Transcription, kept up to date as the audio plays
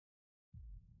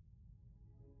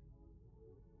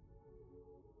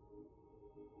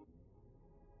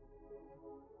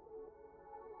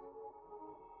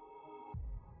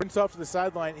sprints off to the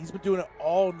sideline. He's been doing it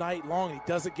all night long. He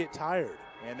doesn't get tired.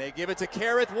 And they give it to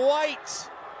Kerrith Whyte.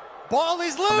 Ball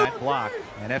is loose. That block,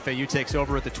 and FAU takes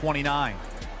over at the 29.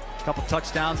 A couple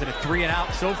touchdowns and a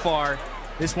 3-and-out so far.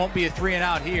 This won't be a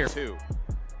 3-and-out here.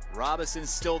 Robinson's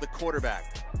still the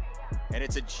quarterback. And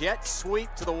it's a jet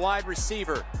sweep to the wide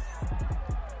receiver.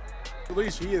 At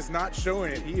least he is not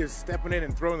showing it. He is stepping in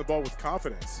and throwing the ball with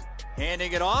confidence.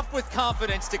 Handing it off with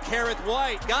confidence to Kerrith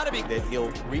Whyte. Gotta be that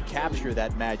he'll recapture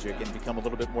that magic and become a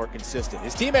little bit more consistent.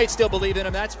 His teammates still believe in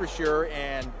him, that's for sure.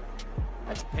 And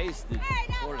that's the pace that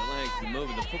Florida Atlantic's been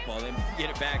moving the football. They can get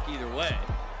it back either way.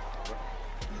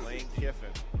 Lane Kiffin.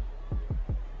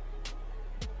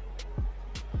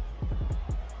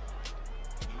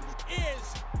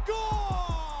 Is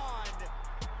gone.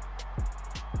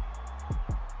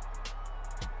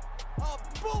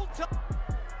 A bolt.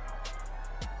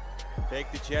 Take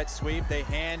the jet sweep. They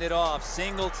hand it off.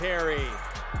 Singletary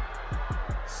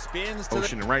spins to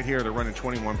Ocean, and right here they're running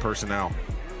 21 personnel.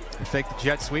 They fake the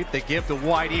jet sweep. They give to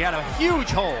White. He had a huge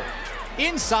hole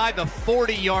inside the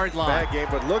 40-yard line. Bad game,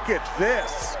 but look at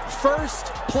this. First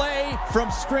play from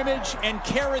scrimmage, and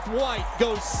Kerrith Whyte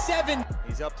goes 7.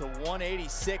 He's up to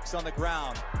 186 on the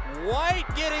ground. White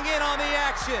getting in on the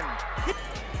action.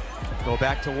 Go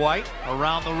back to White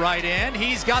around the right end.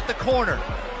 He's got the corner.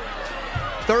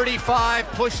 35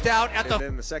 pushed out at the. And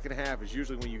then the second half is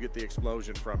usually when you get the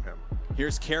explosion from him.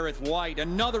 Here's Kerrith Whyte.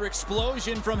 Another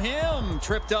explosion from him.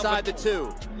 Tripped up inside the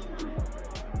 2.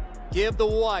 Give the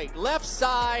White left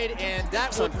side, and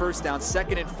that's on first down,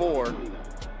 2nd and 4.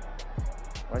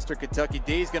 Western Kentucky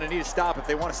D is going to need to stop if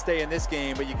they want to stay in this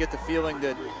game, but you get the feeling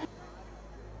that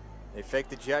they fake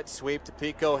the jet sweep to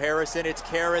Pico Harrison. It's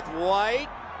Kerrith Whyte,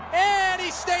 and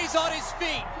he stays on his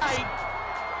feet.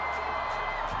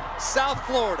 South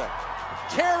Florida,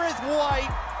 Kerrith Whyte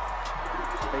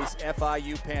face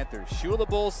FIU Panthers. Shula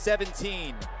Bulls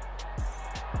 17.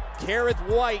 Kerrith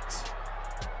Whyte.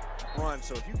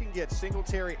 So if you can get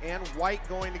Singletary and White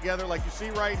going together like you see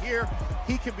right here,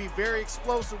 he can be very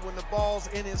explosive when the ball's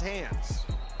in his hands.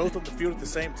 Both on the field at the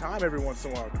same time every once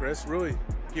in a while, Chris. Really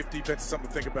give defense something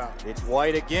to think about. It's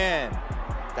White again,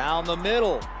 down the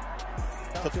middle.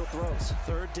 Downfield throws.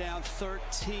 3rd down,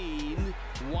 13.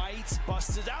 White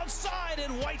busted outside,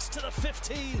 and White's to the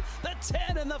 15, the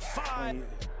 10, and the 5.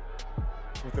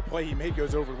 With the play he made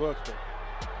goes overlooked.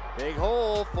 But big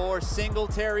hole for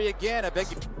Singletary again. I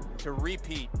beg you to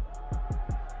repeat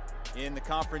in the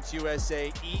Conference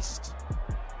USA East.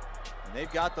 And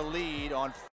they've got the lead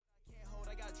on.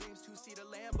 I got dreams to see the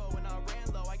Lambo, and I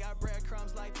ran low. I got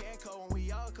breadcrumbs like Panko, and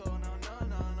we all go no.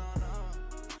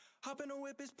 Hop in the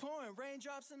whip, it's pouring,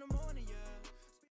 raindrops in the morning, yeah.